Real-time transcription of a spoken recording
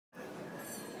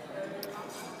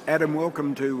Adam,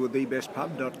 welcome to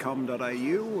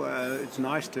thebestpub.com.au. It's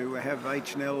nice to have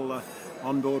H&L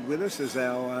on board with us as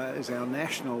our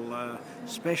national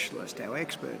specialist, our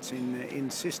experts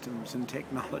in systems and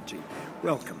technology.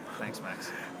 Welcome. Thanks, Max.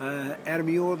 Adam,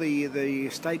 you're the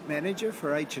state manager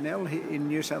for H&L in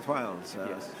New South Wales.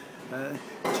 Yes.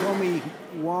 Tell me,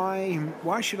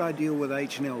 why should I deal with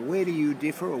H&L? Where do you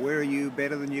differ, or where are you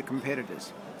better than your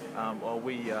competitors? Well,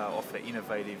 we offer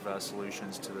innovative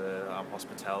solutions to the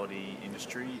hospitality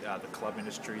industry, the club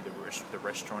industry, the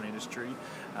restaurant industry,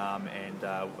 and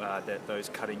those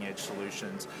cutting-edge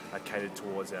solutions are catered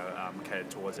towards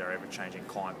our ever-changing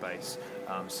client base.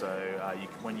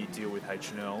 When you deal with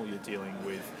H&L, you're dealing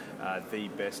with the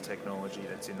best technology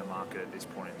that's in the market at this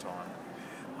point in time.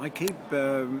 I keep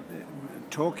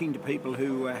talking to people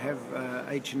who have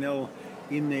H&L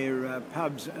in their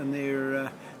pubs, and they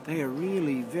are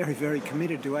really very, very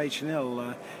committed to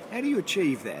H&L. How do you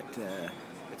achieve that?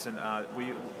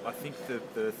 I think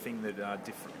the thing that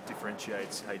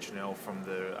differentiates H&L from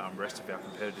the rest of our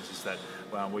competitors is that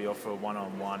we offer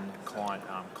one-on-one client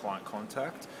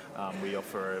contact. We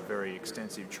offer a very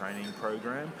extensive training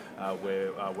program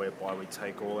whereby we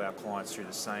take all our clients through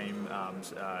the same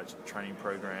training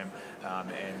program,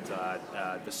 and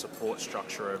the support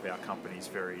structure of our company is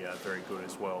very good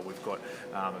as well. We've got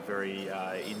a very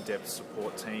in-depth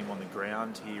support team on the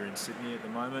ground here in Sydney at the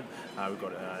moment. We've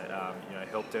got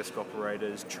help desk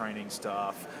operators, training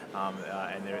staff,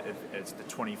 and it's the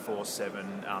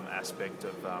 24/7 aspect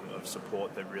of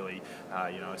support that really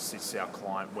assists our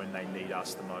client when they need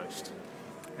us the most.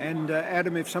 And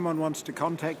Adam, if someone wants to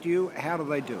contact you, how do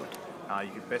they do it?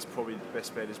 The best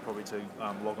bet is probably to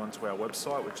log on to our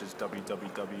website, which is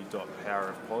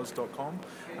www.powerofpos.com,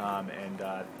 and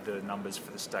the numbers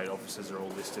for the state offices are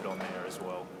all listed on there as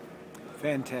well.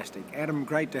 Fantastic. Adam,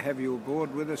 great to have you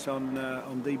aboard with us on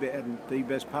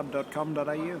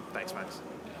thebestpub.com.au. Thanks, Max.